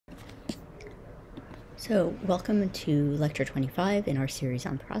So, welcome to Lecture 25 in our series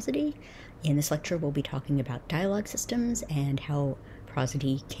on prosody. In this lecture, we'll be talking about dialogue systems and how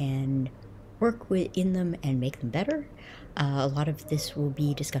prosody can work within them and make them better. A lot of this will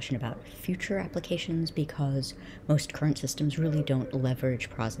be discussion about future applications because most current systems really don't leverage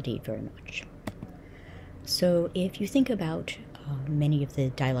prosody very much. So, if you think about many of the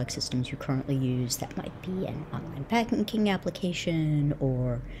dialogue systems you currently use, that might be an online banking application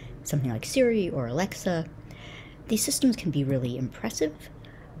or something like Siri or Alexa. These systems can be really impressive,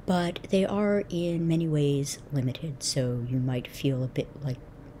 but they are in many ways limited, so you might feel a bit like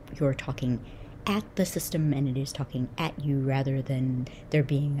you're talking at the system and it is talking at you rather than there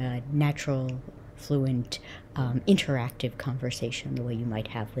being a natural, fluent, interactive conversation the way you might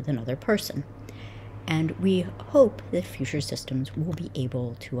have with another person. And we hope that future systems will be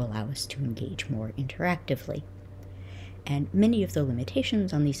able to allow us to engage more interactively. And many of the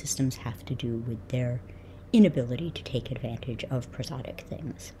limitations on these systems have to do with their inability to take advantage of prosodic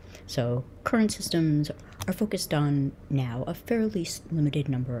things. So current systems are focused on now a fairly limited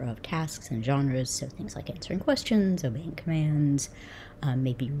number of tasks and genres, so things like answering questions, obeying commands,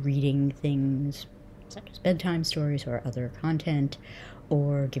 maybe reading things such as bedtime stories or other content,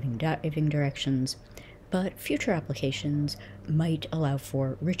 or giving directions. But future applications might allow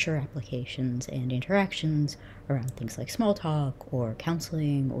for richer applications and interactions around things like small talk or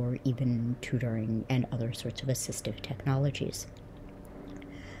counseling or even tutoring and other sorts of assistive technologies.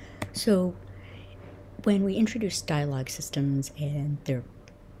 So when we introduced dialogue systems and their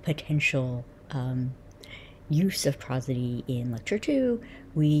potential use of prosody in Lecture 2,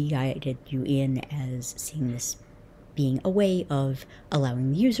 we guided you in as seeing this being a way of allowing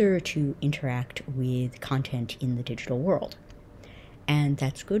the user to interact with content in the digital world. And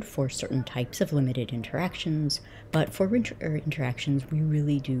that's good for certain types of limited interactions, but for richer interactions, we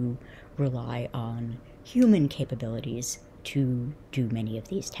really do rely on human capabilities to do many of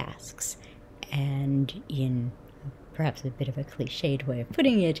these tasks. And in perhaps a bit of a cliched way of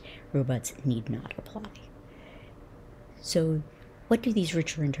putting it, robots need not apply. So what do these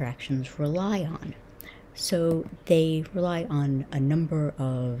richer interactions rely on? So they rely on a number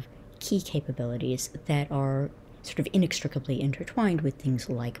of key capabilities that are sort of inextricably intertwined with things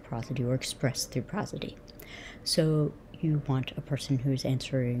like prosody or expressed through prosody. So you want a person who's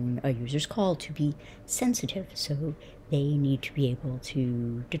answering a user's call to be sensitive, so they need to be able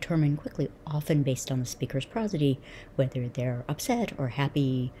to determine quickly, often based on the speaker's prosody, whether they're upset or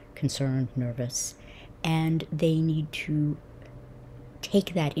happy, concerned, nervous, and they need to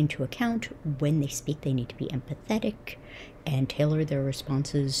take that into account when they speak. They need to be empathetic and tailor their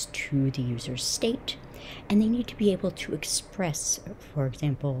responses to the user's state. And they need to be able to express, for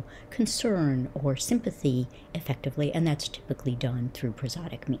example, concern or sympathy effectively, and that's typically done through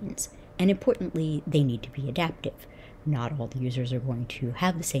prosodic means. And importantly, they need to be adaptive. Not all the users are going to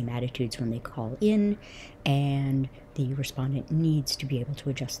have the same attitudes when they call in, and the respondent needs to be able to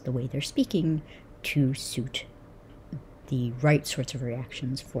adjust the way they're speaking to suit the right sorts of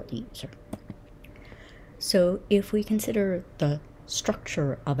reactions for the user. So if we consider the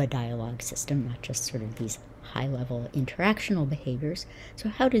structure of a dialogue system, not just sort of these high-level interactional behaviors, so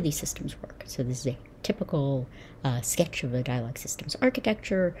how do these systems work? So this is a typical sketch of a dialogue system's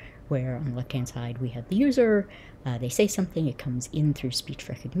architecture, where on the left-hand side we have the user, they say something, it comes in through speech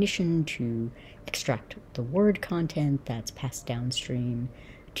recognition to extract the word content that's passed downstream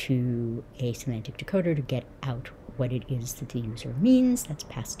to a semantic decoder to get out what it is that the user means. That's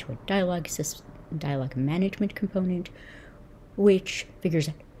passed to a dialogue management component, which figures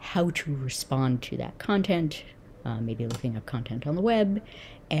out how to respond to that content, maybe looking up content on the web,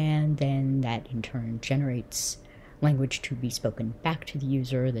 and then that in turn generates language to be spoken back to the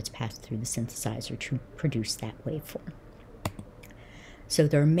user that's passed through the synthesizer to produce that waveform. So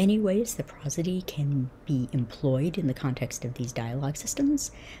there are many ways that prosody can be employed in the context of these dialogue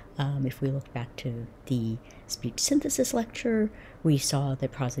systems. If we look back to the speech synthesis lecture, we saw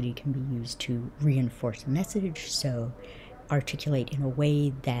that prosody can be used to reinforce a message, so articulate in a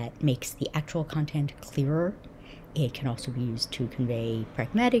way that makes the actual content clearer. It can also be used to convey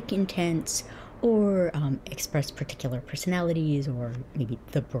pragmatic intents or express particular personalities or maybe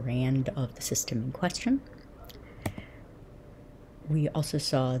the brand of the system in question. We also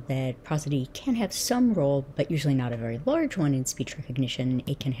saw that prosody can have some role, but usually not a very large one in speech recognition.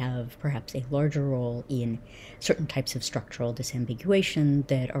 It can have perhaps a larger role in certain types of structural disambiguation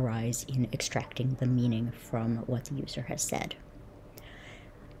that arise in extracting the meaning from what the user has said.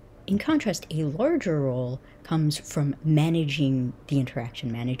 In contrast, a larger role comes from managing the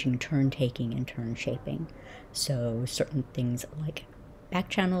interaction, managing turn-taking and turn-shaping. So certain things like back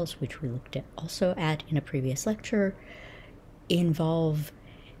channels, which we looked at also in a previous lecture, involve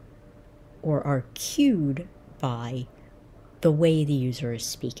or are cued by the way the user is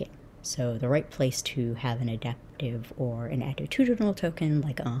speaking. So the right place to have an adaptive or an attitudinal token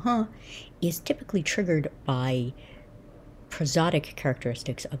like is typically triggered by prosodic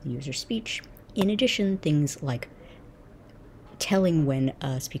characteristics of the user's speech. In addition, things like telling when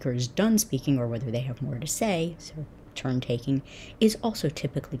a speaker is done speaking or whether they have more to say, so turn taking, is also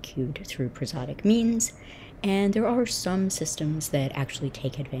typically cued through prosodic means. And there are some systems that actually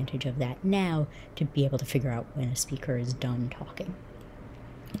take advantage of that now to be able to figure out when a speaker is done talking.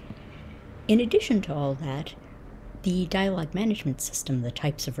 In addition to all that, the dialogue management system, the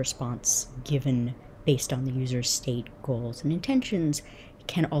types of response given based on the user's state, goals, and intentions,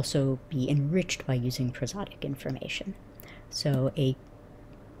 can also be enriched by using prosodic information. So a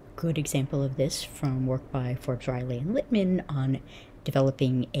good example of this from work by Forbes, Riley, and Littman on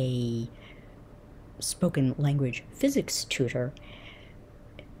developing a spoken language physics tutor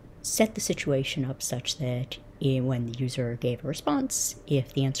set the situation up such that when the user gave a response,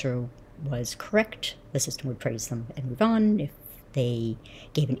 if the answer was correct, the system would praise them and move on. If they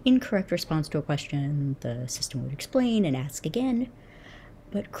gave an incorrect response to a question, the system would explain and ask again.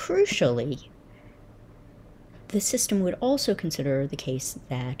 But crucially, the system would also consider the case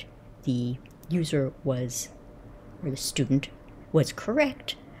that the user was, or the student, was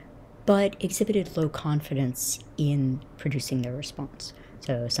correct, but exhibited low confidence in producing their response.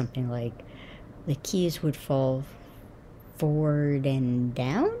 So something like the keys would fall forward and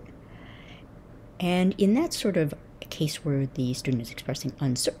down. And in that sort of case where the student is expressing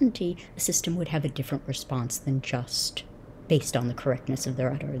uncertainty, the system would have a different response than just based on the correctness of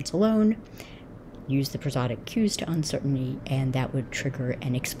their utterance alone. Use the prosodic cues to uncertainty, and that would trigger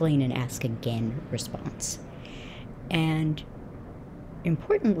an explain and ask again response. And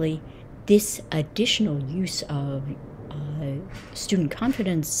importantly, this additional use of student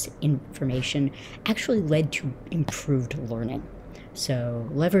confidence information actually led to improved learning. So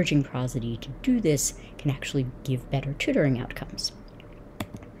leveraging Prosody to do this can actually give better tutoring outcomes.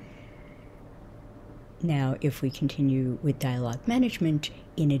 Now, if we continue with dialogue management,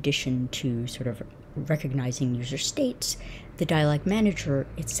 in addition to sort of recognizing user states, the dialogue manager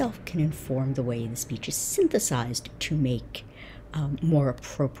itself can inform the way the speech is synthesized to make more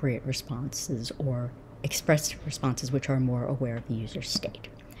appropriate responses or express responses which are more aware of the user's state.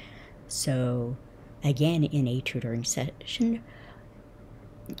 So again, in a tutoring session,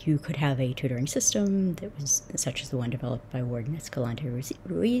 you could have a tutoring system that was such as the one developed by Ward and Escalante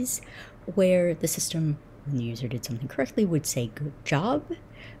Ruiz, where the system, when the user did something correctly, would say good job,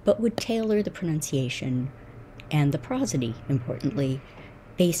 but would tailor the pronunciation and the prosody, importantly,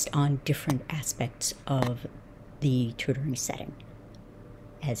 based on different aspects of the tutoring setting,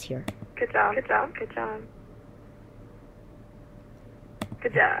 as here. Good job, good job, good job.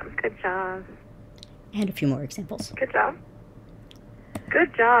 Good job, good job. And a few more examples. Good job.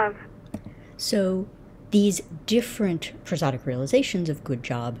 Good job. So these different prosodic realizations of good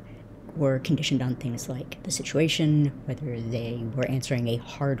job were conditioned on things like the situation, whether they were answering a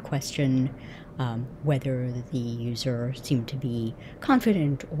hard question, whether the user seemed to be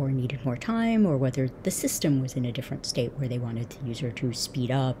confident or needed more time, or whether the system was in a different state where they wanted the user to speed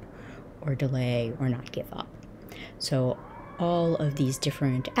up or delay or not give up. So all of these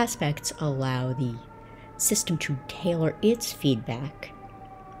different aspects allow the system to tailor its feedback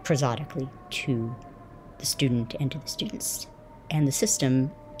prosodically to the student and to the students and the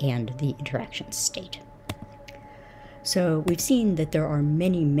system and the interaction state. So we've seen that there are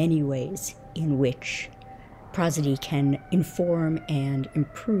many, many ways in which prosody can inform and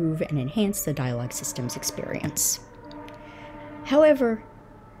improve and enhance the dialogue system's experience. However,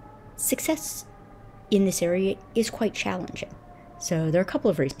 success in this area is quite challenging. So there are a couple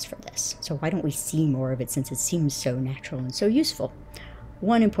of reasons for this. So why don't we see more of it since it seems so natural and so useful?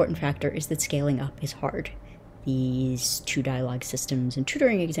 One important factor is that scaling up is hard. These two dialogue systems and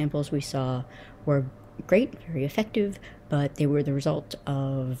tutoring examples we saw were great, very effective, but they were the result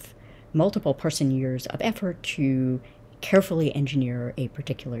of multiple person years of effort to carefully engineer a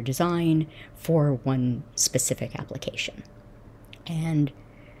particular design for one specific application. And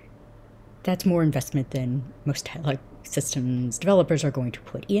that's more investment than most dialogue systems developers are going to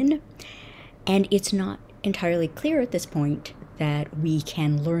put in. And it's not entirely clear at this point that we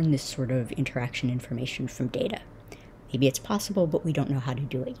can learn this sort of interaction information from data. Maybe it's possible, but we don't know how to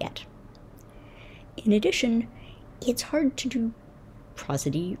do it yet. In addition, it's hard to do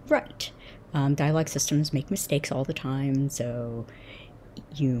prosody right. Dialogue systems make mistakes all the time, so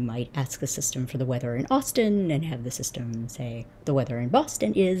you might ask the system for the weather in Austin and have the system say the weather in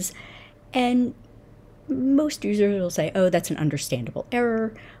Boston is, and most users will say, oh, that's an understandable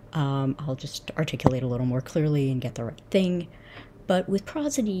error. I'll just articulate a little more clearly and get the right thing. But with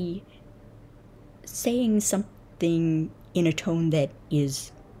prosody, saying something in a tone that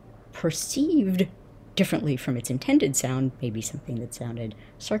is perceived differently from its intended sound, maybe something that sounded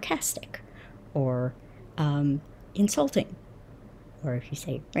sarcastic or insulting, or if you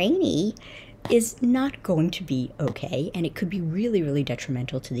say rainy, is not going to be okay, and it could be really, really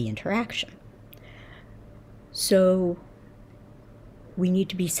detrimental to the interaction. So we need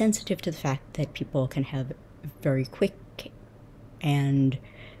to be sensitive to the fact that people can have very quick and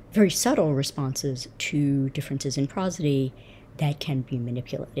very subtle responses to differences in prosody that can be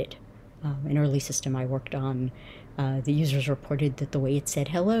manipulated. An early system I worked on, the users reported that the way it said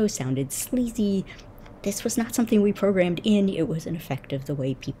hello sounded sleazy. This was not something we programmed in. It was an effect of the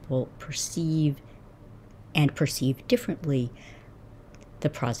way people perceive differently the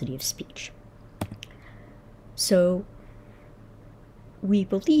prosody of speech. So we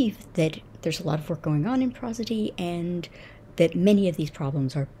believe that there's a lot of work going on in prosody and that many of these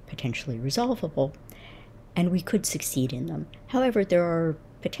problems are potentially resolvable, and we could succeed in them. However, there are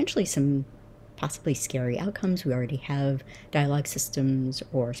potentially some possibly scary outcomes. We already have dialogue systems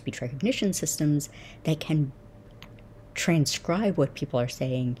or speech recognition systems that can transcribe what people are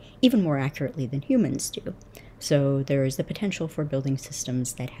saying even more accurately than humans do. So there is the potential for building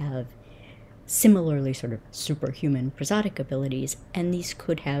systems that have similarly sort of superhuman prosodic abilities, and these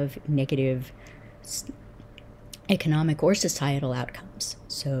could have negative economic or societal outcomes.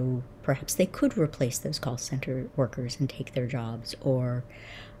 So perhaps they could replace those call center workers and take their jobs, or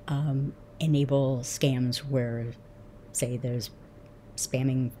enable scams where, say, those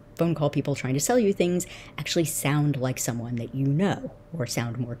spamming phone call people trying to sell you things actually sound like someone that you know or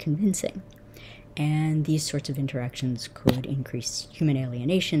sound more convincing. And these sorts of interactions could increase human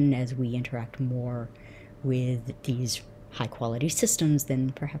alienation as we interact more with these high-quality systems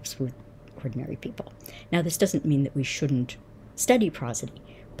than perhaps with ordinary people. Now, this doesn't mean that we shouldn't study prosody,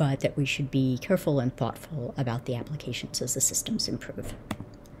 but that we should be careful and thoughtful about the applications as the systems improve.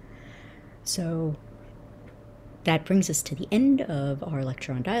 So that brings us to the end of our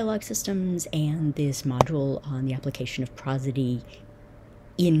lecture on dialogue systems and this module on the application of prosody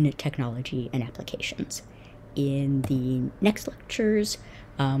in technology and applications. In the next lectures,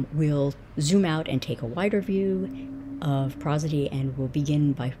 we'll zoom out and take a wider view of prosody, and we'll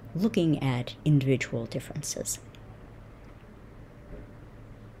begin by looking at individual differences.